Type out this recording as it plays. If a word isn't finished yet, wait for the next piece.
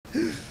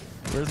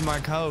Where's my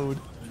code?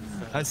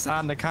 I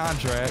signed the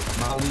contract.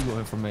 My legal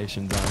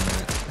information's on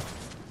that.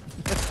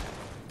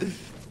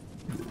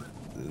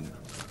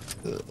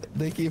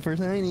 Thank you for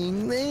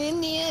signing.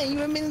 Yeah, you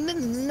have been in the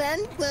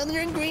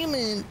non-disclosure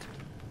agreement.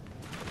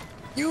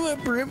 You are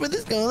approved with the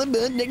scholar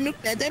bill.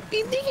 That's a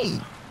PD.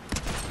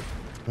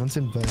 Once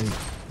invite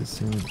the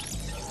soon.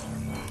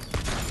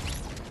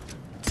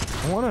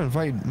 I want to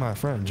invite my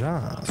friend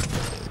John,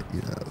 but,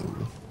 you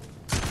know,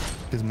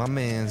 because my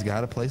man's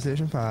got a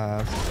PlayStation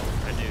 5.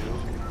 I do.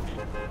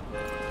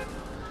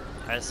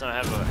 I just don't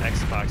have an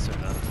Xbox or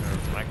nothing, or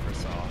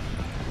Microsoft.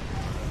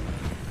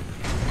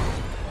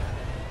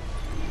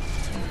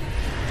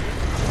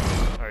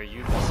 Or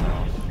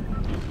Ubisoft.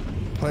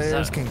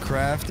 Players can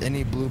craft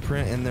any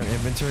blueprint in their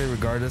inventory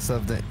regardless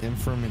of the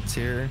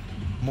information.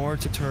 More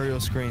tutorial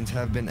screens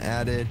have been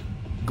added.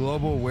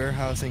 Global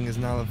warehousing is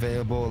now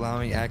available,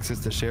 allowing access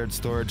to shared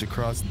storage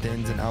across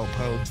dens and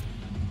outposts.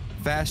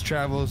 Fast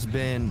travel's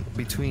been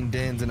between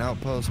dens and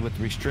outposts with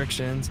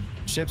restrictions.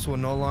 Ships will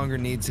no longer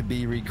need to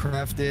be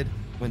recrafted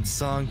when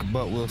sunk,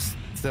 but will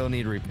still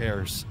need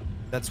repairs.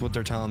 That's what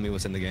they're telling me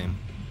was in the game.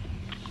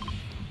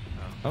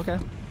 Okay.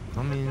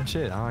 I mean,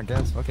 shit, I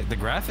guess. Okay, the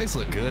graphics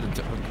look good.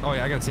 Oh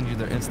yeah, I gotta send you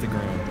their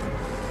Instagram.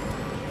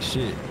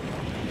 Shit.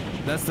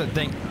 That's the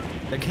thing.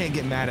 They can't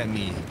get mad at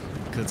me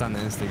because it's on the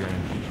Instagram.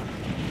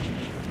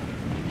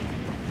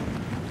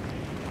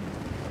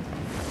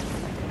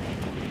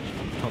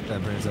 Hope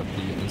that brings up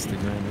the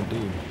Instagram to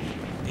do.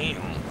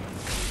 Damn.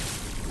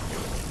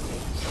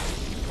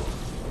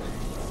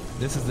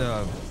 This is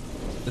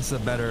a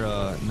better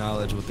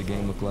knowledge what the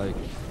game looked like.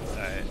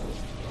 Alright.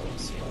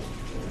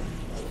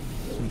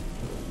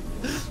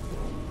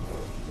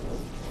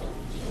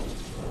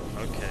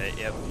 Okay,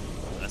 yep.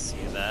 I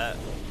see that.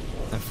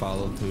 I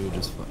follow too,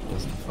 just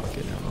doesn't fuck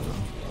it. I don't know.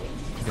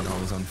 You can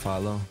always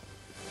unfollow.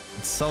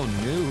 It's so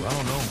new. I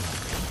don't know.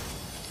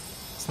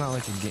 It's not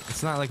like a game.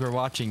 It's not like we're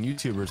watching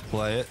YouTubers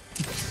play it.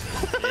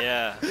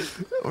 Yeah.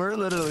 We're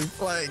literally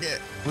playing it.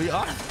 We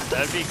are.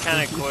 That'd be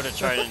kind of cool to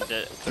try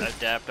to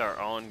adapt our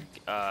own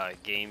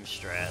game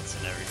strats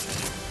and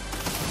everything.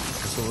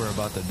 That's what we're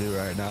about to do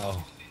right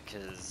now.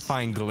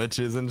 Find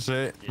glitches and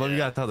shit. Yeah. Well, you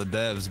gotta tell the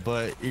devs,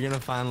 but you're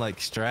gonna find like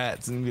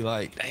strats and be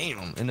like,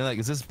 damn. And they're like,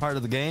 is this part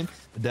of the game?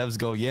 The devs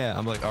go, yeah.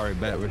 I'm like, all right,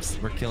 bet. We're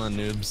killing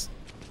noobs.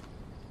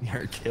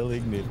 You're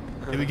killing noobs.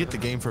 Did we get the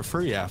game for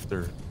free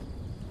after?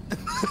 Oh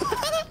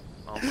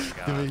my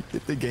god. Did we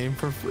get the game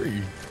for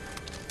free?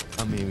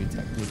 I mean, we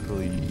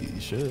technically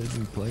should.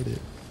 We played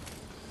it.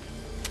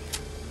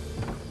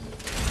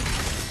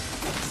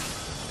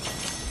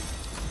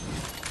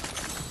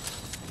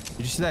 Did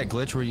you see that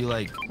glitch where you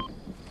like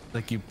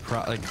you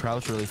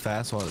crouch really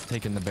fast while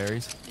taking the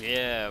berries?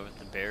 Yeah, with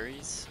the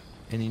berries.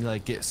 And you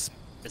like get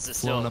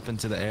flown up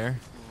into the air.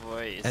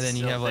 Wait, and then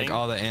you have like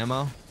all the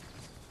ammo.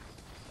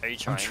 Are you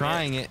trying? I'm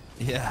trying it.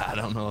 Yeah, I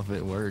don't know if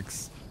it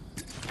works.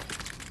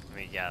 Let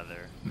me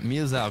gather.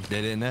 Muzak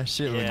did it, and that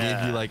shit would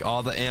give you like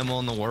all the ammo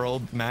in the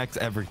world, max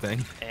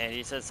everything. And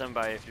he said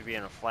somebody have to be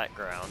on a flat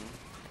ground.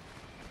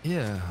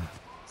 Yeah.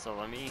 So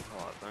let me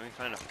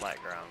find a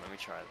flat ground. Let me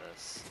try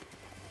this.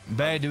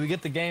 Babe, do we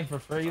get the game for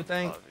free, you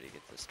think? I'd love to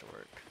get this to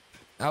work.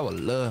 I would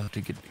love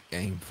to get the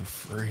game for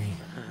free.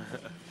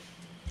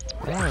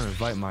 I want to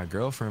invite my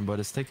girlfriend, but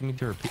it's taking me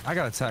to her. I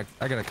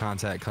gotta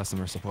contact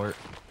customer support.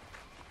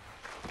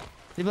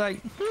 They'd be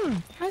like,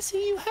 I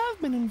see you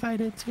have been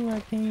invited to our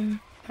game.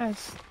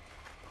 Yes.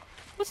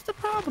 What's the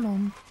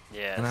problem?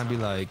 Yeah. And I'd be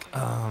like,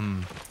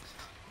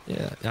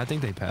 yeah, I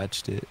think they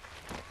patched it.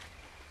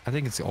 I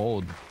think it's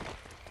old.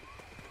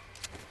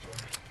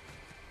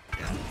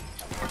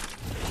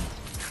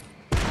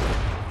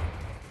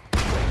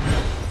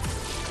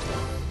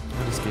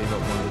 I just gave up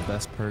one of the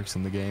best perks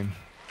in the game.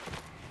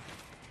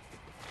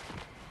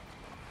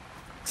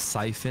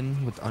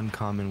 Siphon with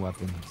uncommon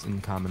weapons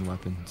and common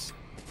weapons.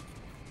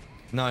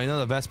 No, you know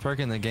the best perk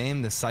in the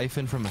game? The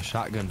siphon from a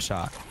shotgun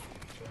shot.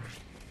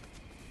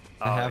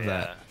 I have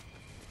that.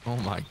 Oh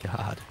my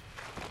god.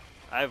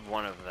 I have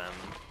one of them.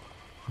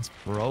 It's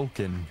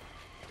broken.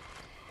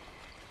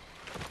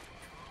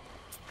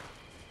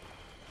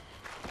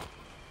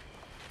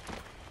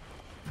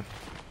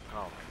 Oh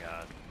my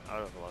god. I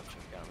would have loved to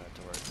have gotten that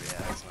to work, but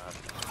yeah, it's not.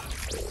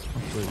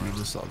 Hopefully you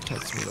just all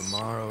text me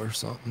tomorrow or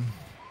something.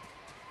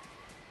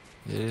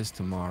 It is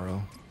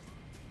tomorrow.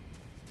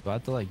 Do I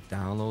have to like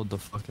download the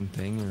fucking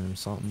thing or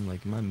something?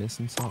 Like, am I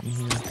missing something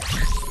here?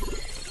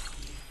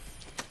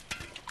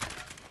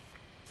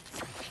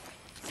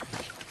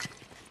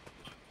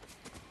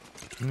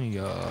 Let me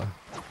I'm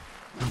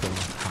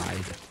gonna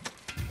hide.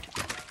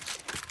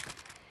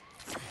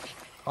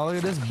 Oh, look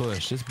at this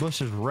bush. This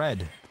bush is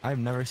red. I've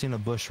never seen a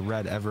bush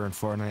red ever in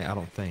Fortnite, I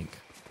don't think.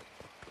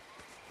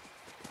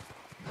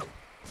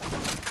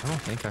 I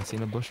don't think I've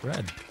seen a bush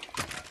red.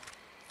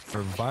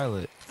 Or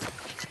violet.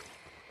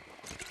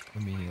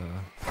 Let me,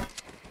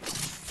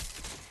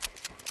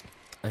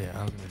 oh yeah,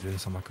 I was gonna do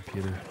this on my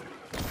computer.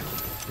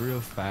 Real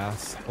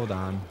fast. Hold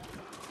on.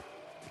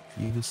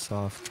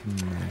 Ubisoft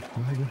Connect.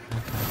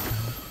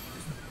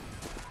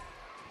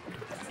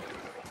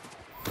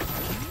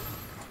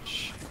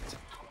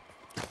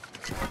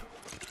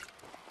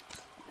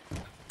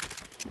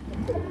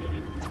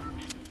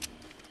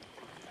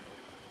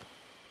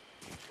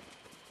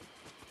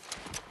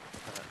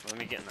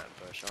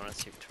 Twitch. I want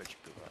to see if Twitch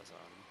Boo is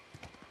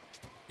on.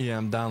 Yeah,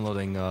 I'm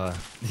downloading the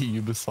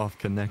Ubisoft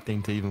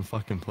connecting to even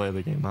fucking play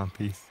the game on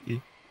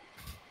PC.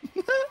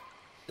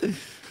 That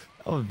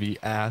would be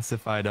ass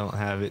if I don't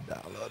have it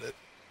downloaded.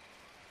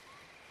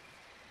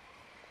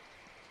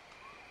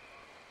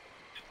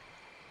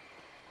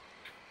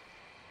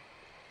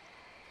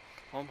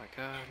 Oh my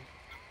god.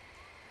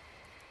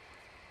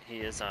 He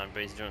is on,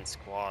 but he's doing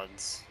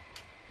squads.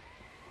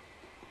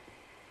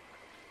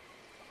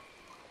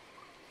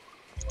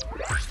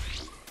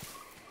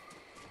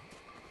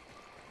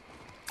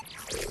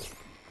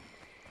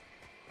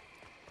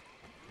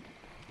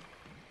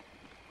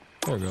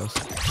 There it goes.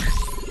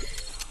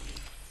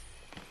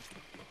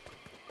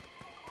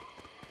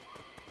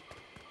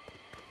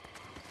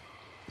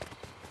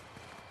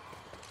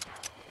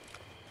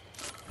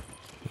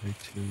 Three,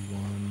 two,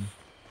 one.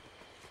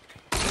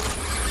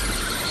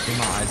 Get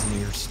my eyes and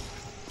ears.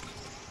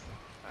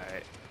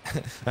 Alright.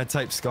 I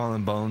typed Skull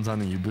and Bones on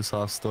the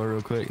Ubisoft store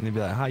real quick, and they'd be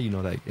like, "How you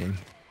know that game?"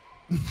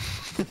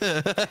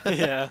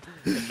 Yeah,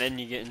 and then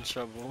you get in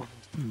trouble.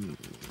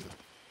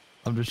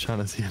 I'm just trying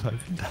to see if I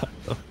can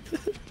download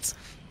it.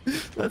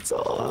 That's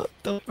all.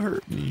 Don't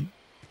hurt me.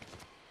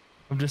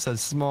 I'm just a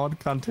small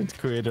content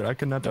creator. I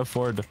cannot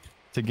afford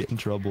to get in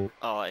trouble.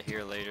 All I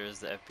hear later is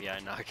the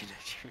FBI knocking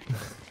at your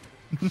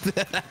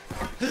door.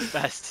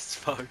 Fast as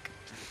fuck.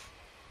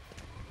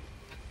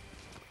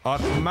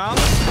 Mount,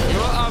 you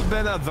have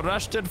been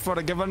arrested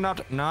for giving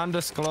out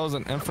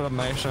non-disclosing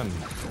information.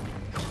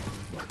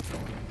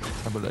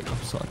 I'll be like,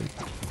 I'm sorry.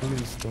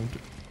 Please don't.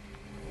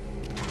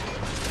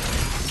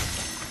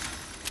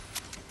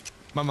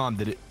 My mom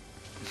did it.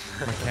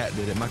 My cat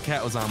did it. My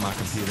cat was on my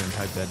computer and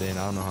typed that in.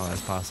 I don't know how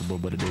that's possible,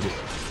 but it did it.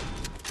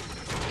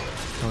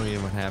 I don't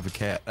even have a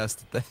cat. That's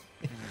the thing.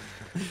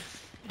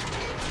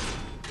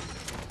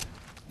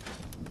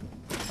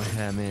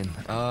 Okay, I'm in.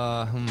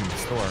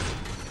 Store.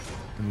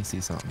 Let me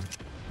see something.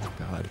 Oh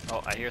god.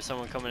 Oh, I hear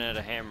someone coming at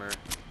a hammer.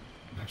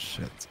 Oh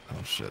shit.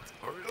 Oh shit.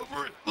 Hurry up,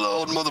 hurry.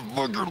 Load,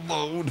 motherfucker,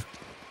 load.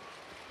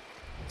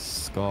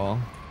 Skull.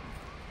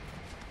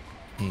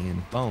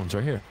 And Bones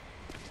right here.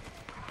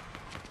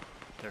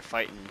 They're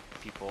fighting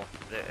people.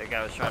 The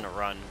guy was trying to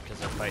run because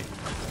they're fighting.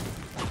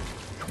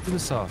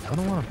 Ubisoft, I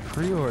don't want to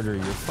pre-order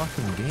your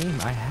fucking game.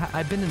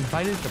 I've been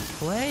invited to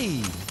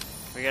play.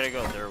 We gotta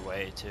go their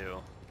way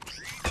too.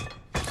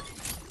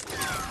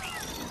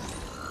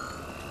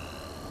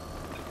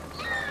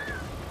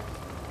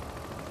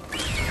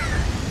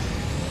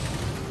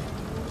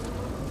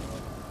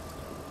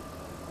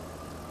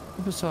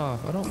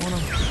 Ubisoft, I don't wanna.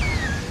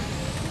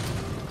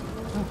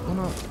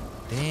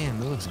 Damn,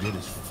 that looks good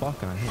as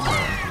fuck. I hate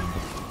that.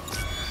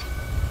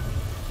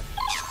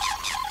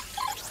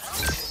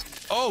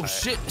 Oh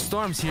shit,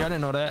 Storm's here. I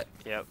didn't know that.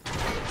 Yep.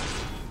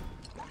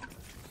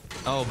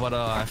 Oh, but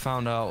I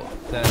found out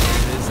that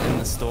it is in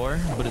the store,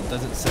 but it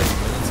doesn't say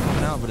when it's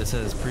coming out, but it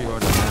says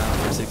pre-order now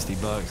for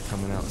 $60,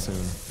 coming out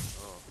soon.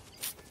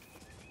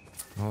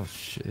 Oh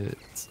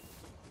shit.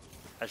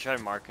 I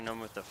tried marking them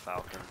with the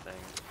Falcon thing.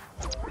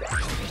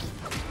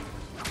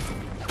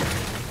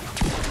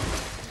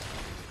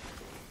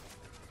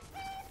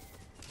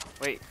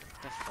 Wait,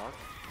 the fuck?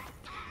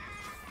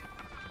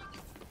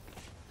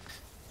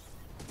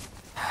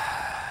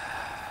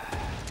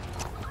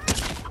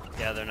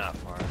 Yeah, they're not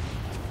far.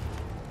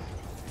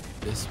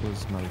 This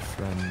was my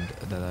friend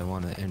that I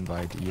want to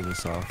invite to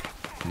Ubisoft.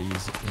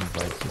 Please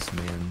invite this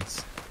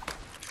man's.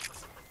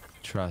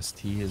 Trust,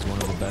 he is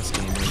one of the best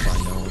gamers I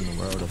know in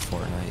the world of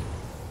Fortnite.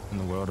 In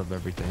the world of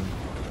everything.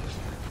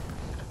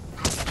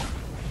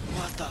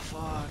 What the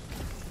fuck?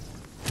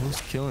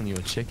 Who's killing you?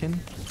 A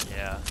chicken?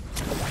 Yeah.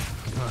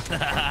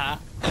 I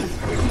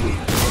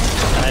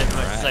had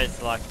my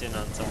sights locked in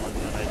on someone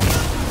and I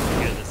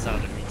didn't hear the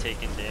sound of me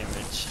taking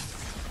damage.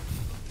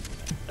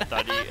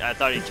 I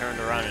thought he turned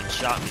around and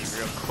shot me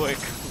real quick.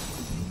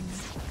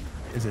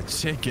 Is a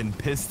chicken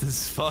pissed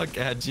as fuck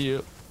at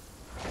you?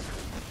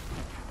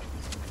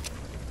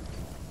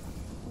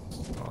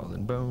 Skull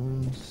and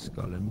bones,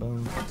 skull and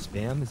bones.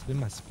 Spam? Has been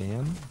my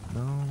spam?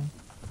 No.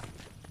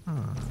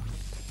 Huh.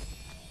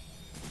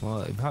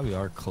 Well, they probably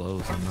are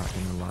closed, I'm not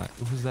gonna lie.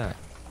 Who's that?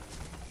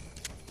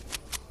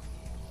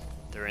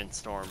 They're in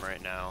storm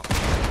right now.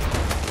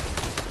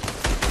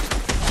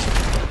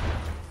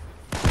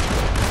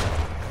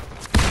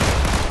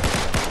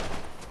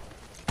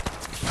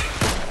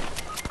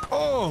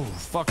 Oh,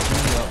 fuck me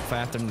up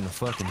faster than the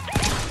fucking.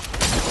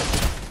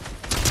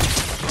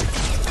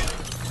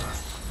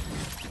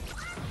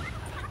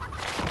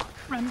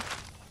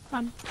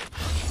 Run.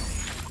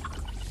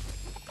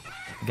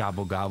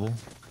 Gobble gobble.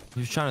 He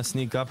was trying to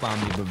sneak up on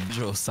me, but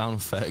visual sound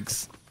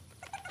effects.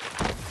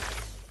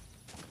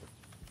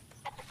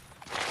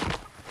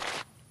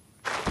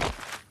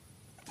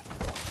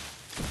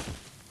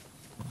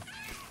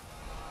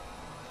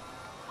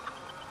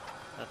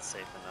 That's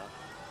safe enough.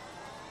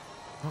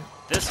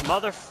 This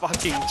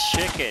motherfucking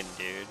chicken,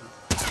 dude.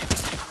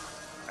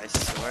 I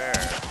swear.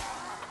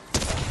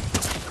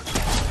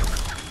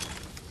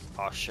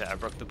 Oh shit, I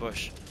broke the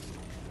bush.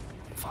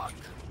 Fuck.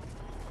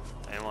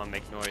 I didn't want to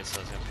make noise, so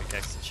I was gonna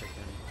pickaxe the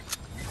chicken.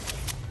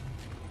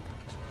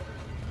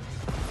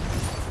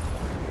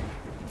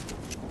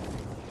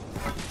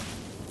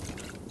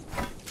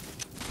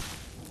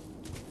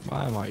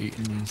 Why am I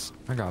eating these?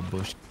 I got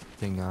bush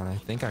thing on. I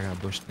think I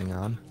got bush thing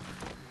on.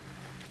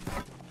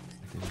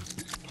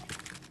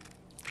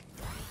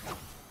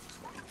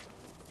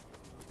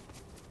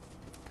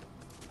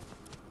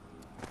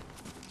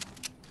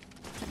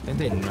 I think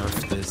they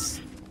nerfed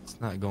this. It's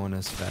not going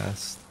as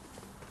fast.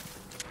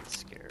 I'm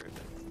scared.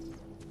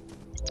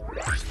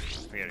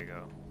 We gotta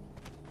go.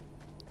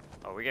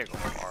 Oh, we gotta go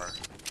far.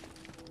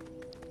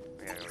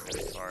 We gotta go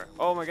really far.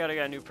 Oh my god, I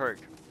got a new perk.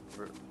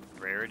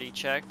 Rarity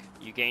check.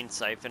 You gain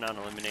siphon on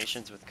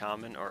eliminations with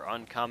common or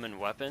uncommon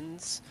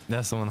weapons.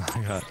 That's the one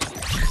I got.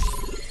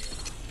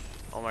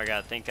 Oh my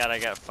god, thank god I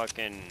got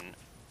fucking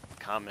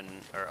common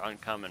or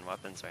uncommon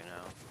weapons right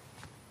now.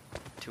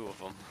 2 of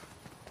them.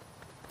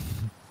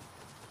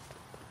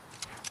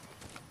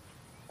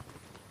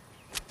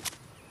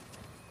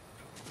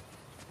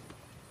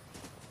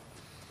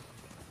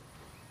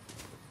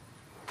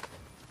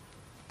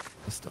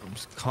 This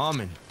stuff's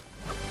common.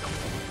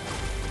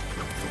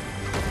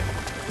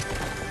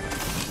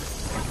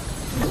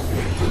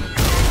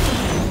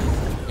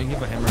 You can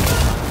give a hammer.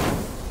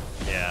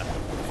 Yeah.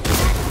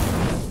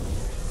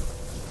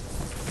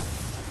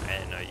 I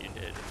didn't know you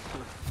did.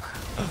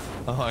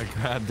 Oh, I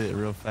grabbed it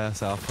real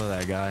fast off of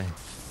that guy.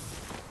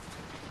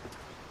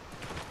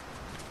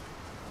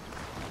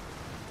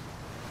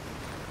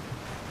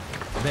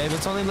 Babe,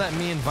 it's only letting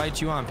me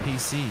invite you on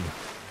PC.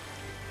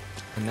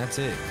 And that's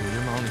it, because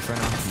you're my only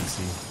friend on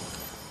PC.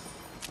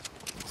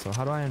 So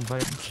how do I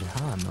invite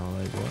John though?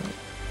 Like what?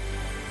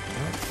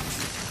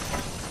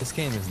 This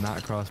game is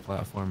not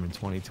cross-platform in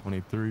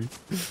 2023.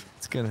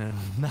 It's gonna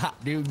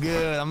not do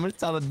good. I'm gonna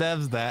tell the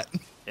devs that.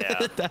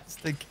 Yeah. If that's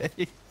the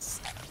case.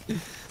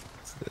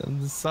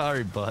 I'm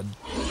sorry, bud.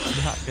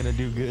 It's not gonna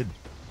do good.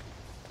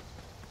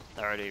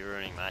 They're already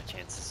ruining my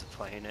chances of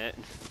playing it.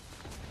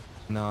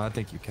 No, I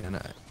think you can.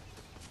 I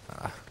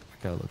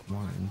gotta look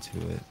more into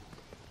it.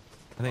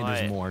 I think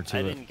there's more to it.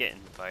 I didn't get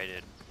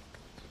invited.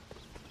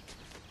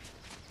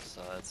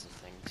 So that's the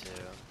thing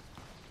too.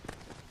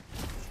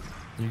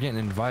 You're getting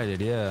invited,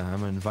 yeah.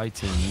 I'm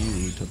inviting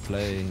you to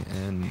play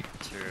and...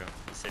 True.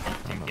 You said you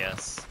do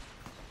guess.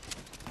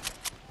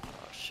 Oh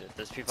shit,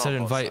 there's people said on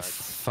both invite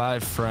sides.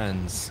 5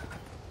 friends.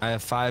 I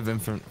have 5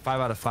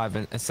 out of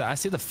 5. I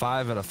see the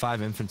 5 out of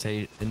 5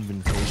 invitations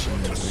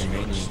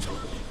remaining.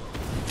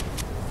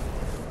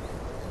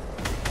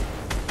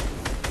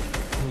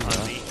 Who's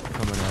that? Me.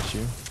 Coming at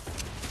you.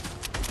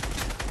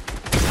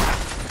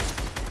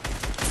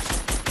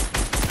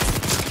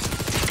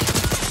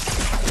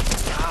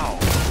 Ow!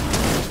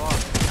 Fuck.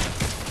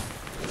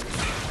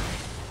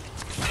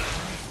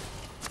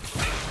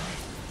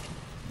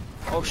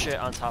 Oh shit,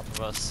 on top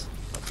of us.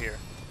 Up here.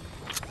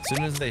 As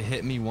soon as they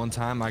hit me one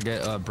time, I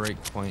get a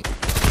break point.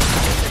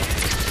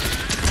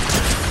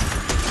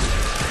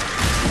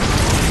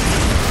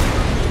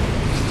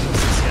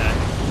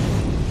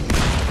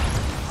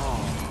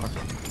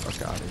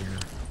 Fuck out of here.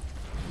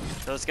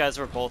 Those guys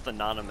were both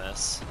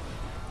anonymous.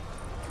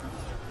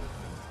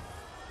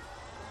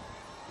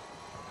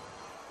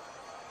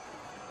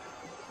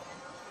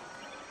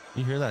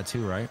 You hear that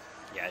too, right?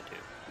 Yeah, I do.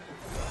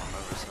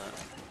 100%.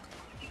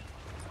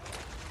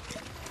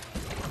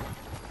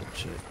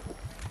 Shit.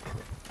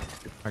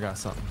 I got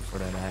something for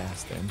that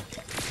ass then.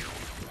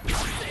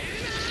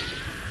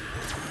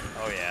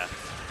 Oh yeah.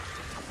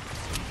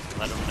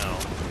 Let them know.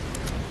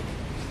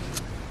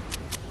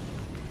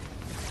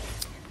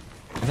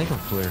 I think I'm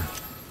clear.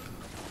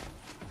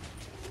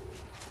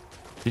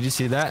 Did you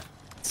see that?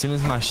 As soon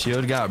as my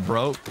shield got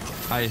broke,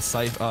 I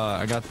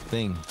got the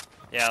thing.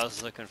 Yeah, I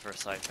was looking for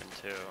siphon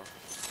too.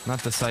 Not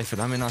the siphon.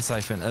 I mean not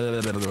siphon.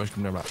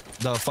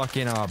 The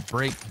fucking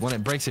break. When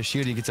it breaks a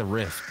shield, he gets a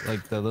rift,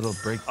 like the little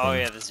break. Oh thing.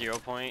 yeah, the 0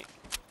 point.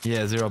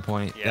 Yeah, 0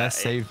 point. Yeah, That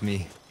saved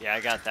me. Yeah, I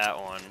got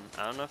that one.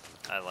 I don't know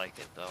if I like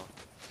it though.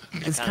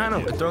 It's kind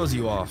of, it throws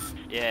you off.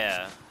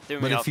 Yeah. Threw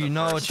me But off if you the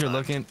know first what you're time.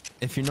 looking,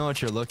 if you know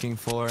what you're looking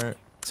for, as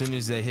soon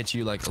as they hit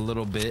you like a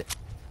little bit,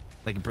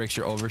 like it breaks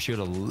your overshoot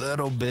a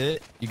little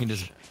bit, you can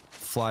just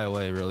fly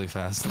away really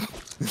fast. I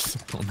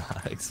don't know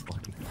how to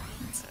explain it.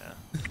 Yeah.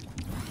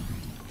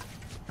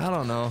 I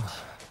don't know.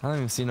 I don't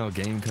even see no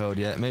game code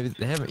yet. Maybe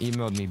they haven't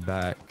emailed me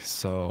back,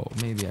 so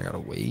maybe I gotta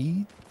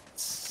wait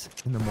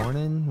in the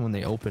morning when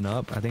they open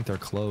up. I think they're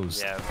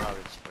closed. Yeah,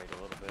 probably just wait a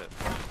little bit.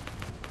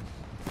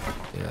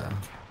 Yeah.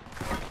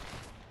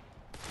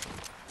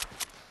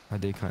 I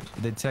did they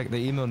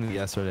emailed me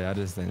yesterday. I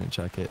just didn't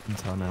check it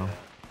until now. Yeah.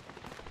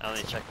 I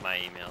only check my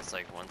emails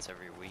like once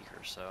every week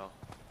or so.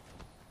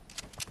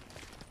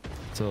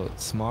 So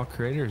small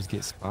creators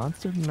get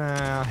sponsored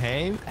now.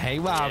 Hey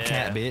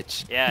Wildcat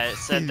bitch. Yeah, it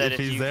said that If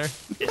if he's you, there.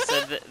 it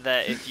said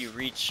that if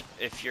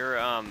you're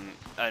an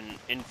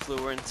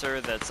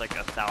influencer that's like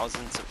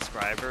 1,000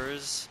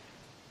 subscribers,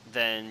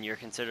 then you're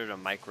considered a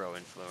micro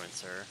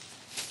influencer.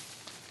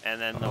 And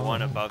then the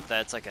one above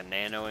that's like a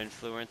nano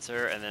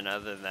influencer, and then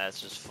other than that,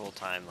 it's just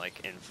full-time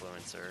like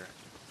influencer.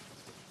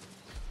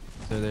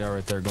 There they are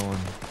right there going.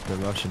 They're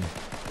rushing.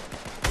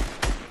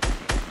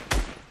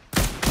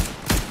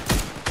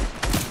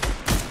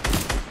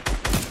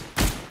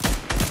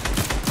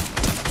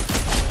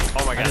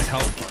 Oh my god.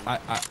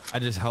 I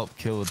just helped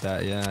kill with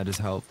that. Yeah, I just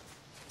helped.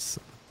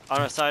 On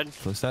our side.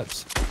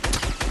 Footsteps.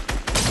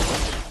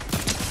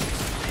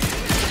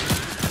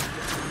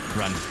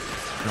 Run.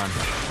 Run.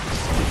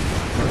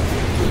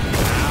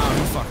 Ow,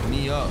 you fucked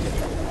me up.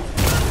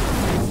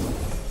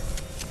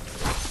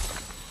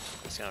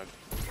 Just gonna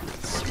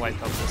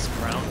swipe up this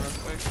crown real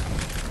quick.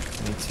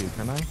 Me too.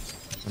 Can I? Is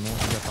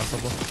that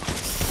possible?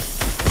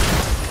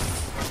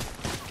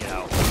 Get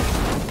out.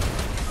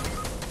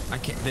 I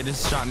can't. They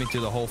just shot me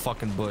through the whole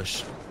fucking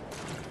bush.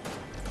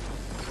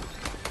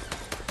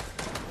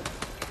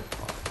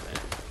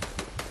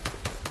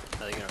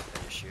 Are they gonna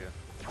finish you?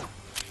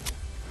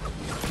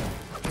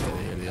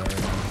 Yeah, here they are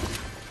right now.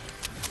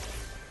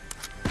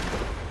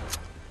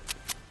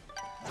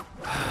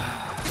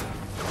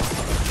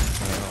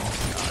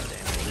 God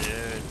damn it,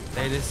 dude.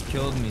 They just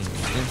killed me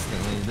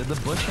instantly. Did the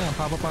bush not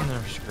pop up on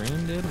their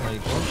screen, dude?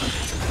 Like, what?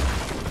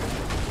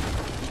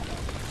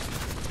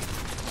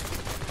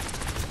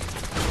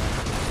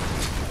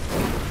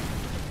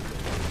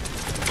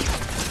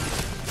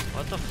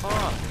 What the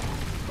fuck?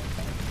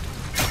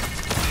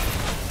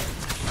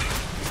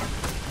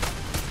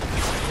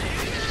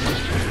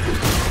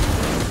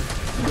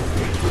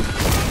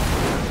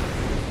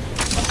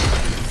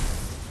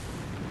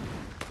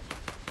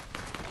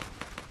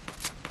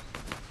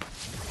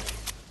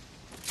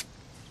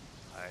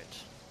 Alright.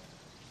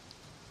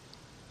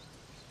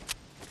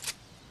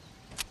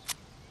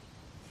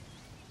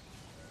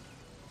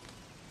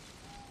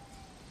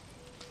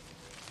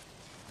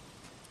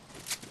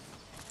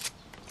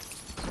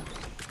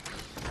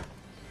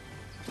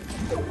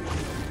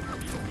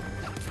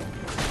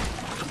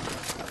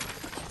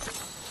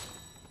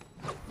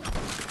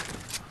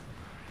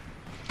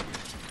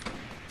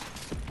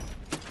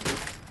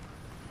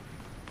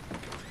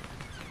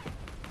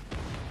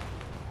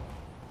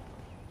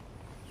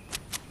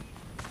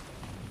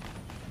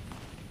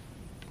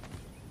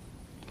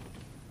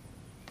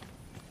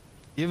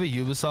 You have a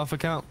Ubisoft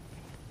account?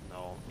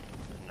 No,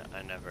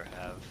 I never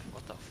have.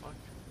 What the fuck?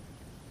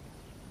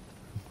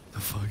 The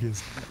fuck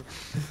is?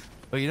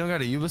 Oh, you don't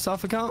got a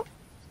Ubisoft account?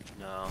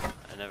 No,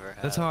 I never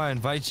have. That's how I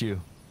invite you.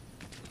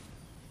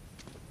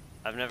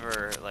 I've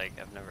never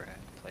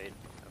played.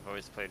 I've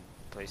always played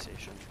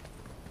PlayStation.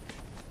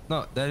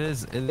 No, it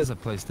is a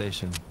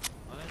PlayStation.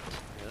 What?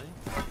 Really?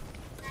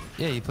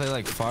 Yeah, you play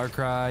like Far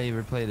Cry. You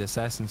ever played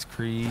Assassin's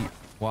Creed,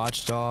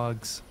 Watch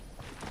Dogs?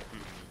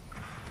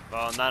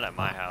 Well, not at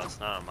my house,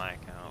 not on my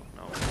account.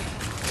 No.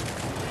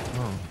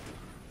 Oh.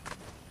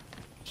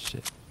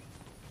 Shit.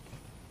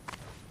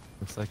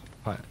 Looks like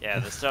Yeah,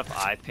 the stuff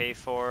I pay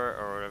for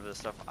or whatever the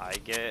stuff I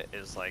get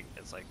is like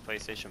it's like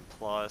PlayStation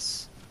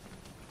Plus,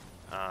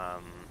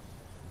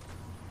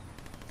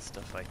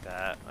 stuff like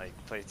that, like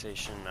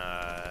PlayStation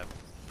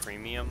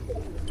Premium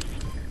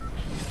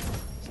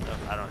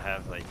stuff. I don't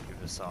have like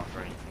Ubisoft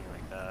or anything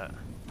like that.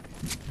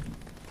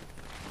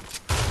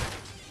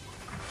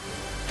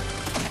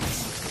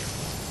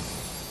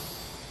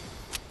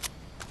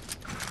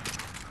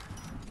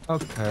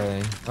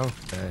 Okay,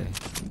 okay.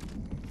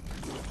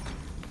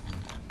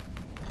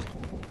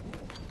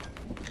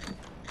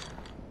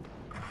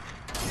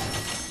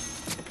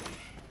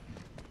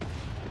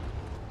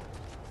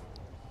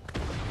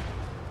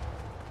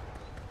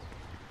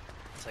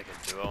 It's like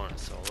a duo and a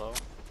solo.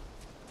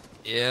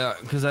 Yeah,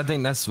 because I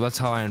think that's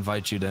how I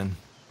invite you then.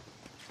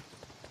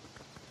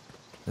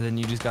 And then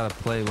you just gotta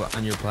play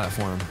on your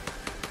platform.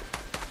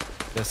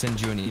 They'll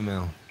send you an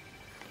email.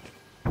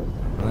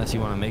 Unless you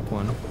want to make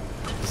one.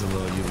 It's a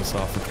little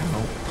Ubisoft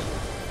account.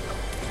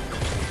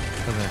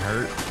 Doesn't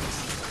hurt.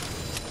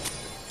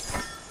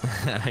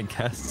 I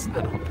guess.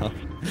 I don't know.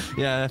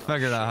 Yeah, I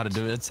figured out how to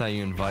do it. That's how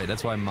you invite.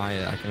 That's why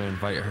Maya, I can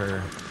invite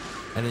her.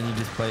 And then you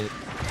just play it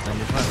on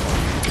your platform.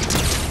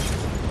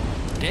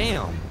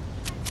 Damn!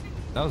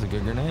 That was a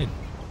good grenade.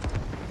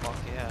 Fuck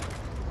yeah.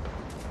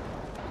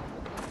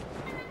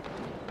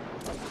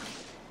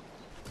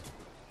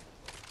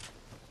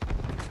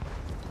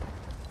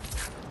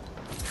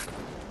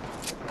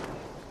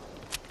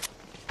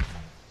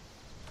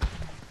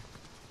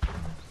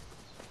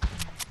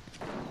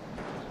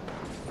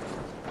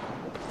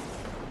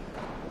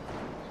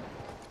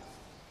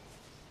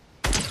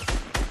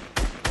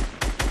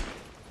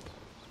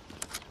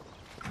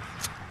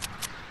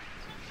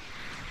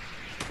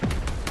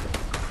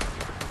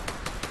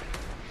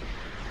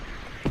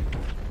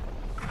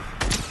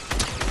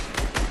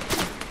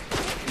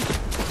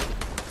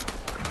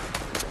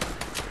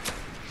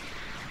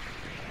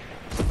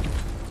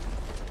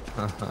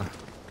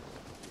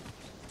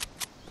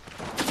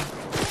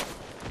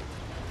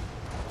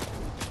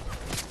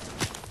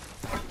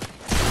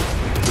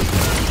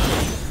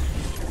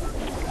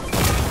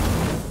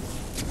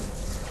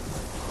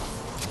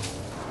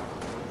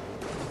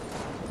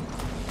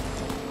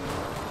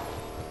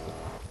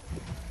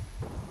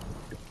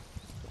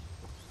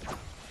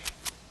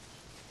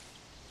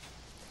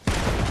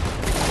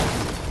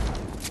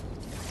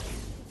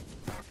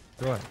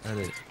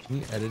 Edit. Can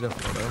you edit a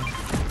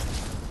photo?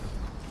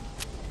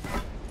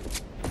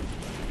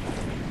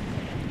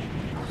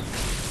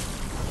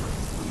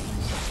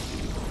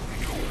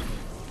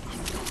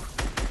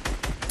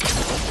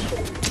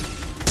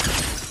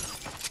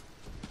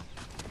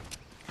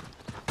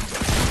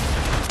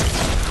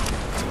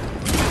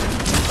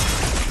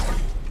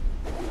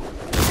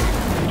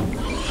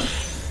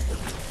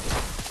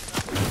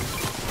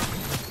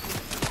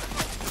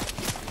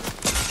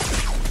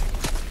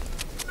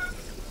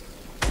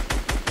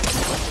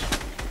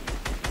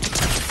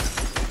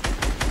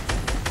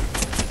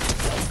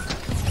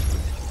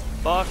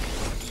 Fuck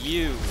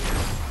you.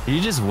 Did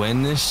you just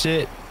win this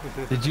shit?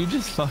 Did you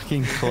just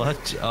fucking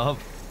clutch up?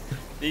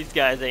 These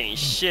guys ain't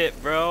shit,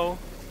 bro.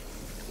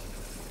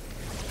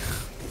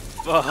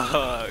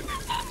 Fuck.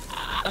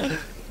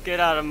 Get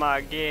out of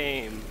my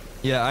game.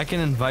 Yeah, I can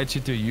invite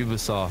you to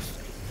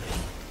Ubisoft.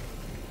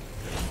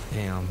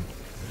 Damn.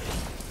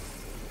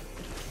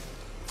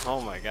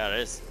 Oh my god, I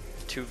just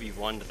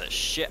 2v1 to the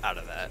shit out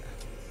of that.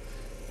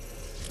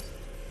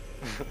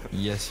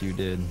 Yes, you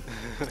did.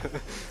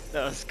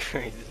 That was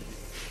crazy.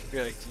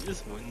 You're like, did you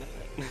just win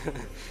that?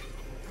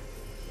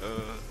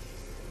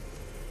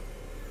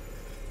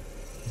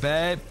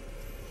 Babe,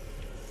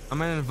 I'm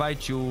gonna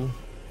invite you.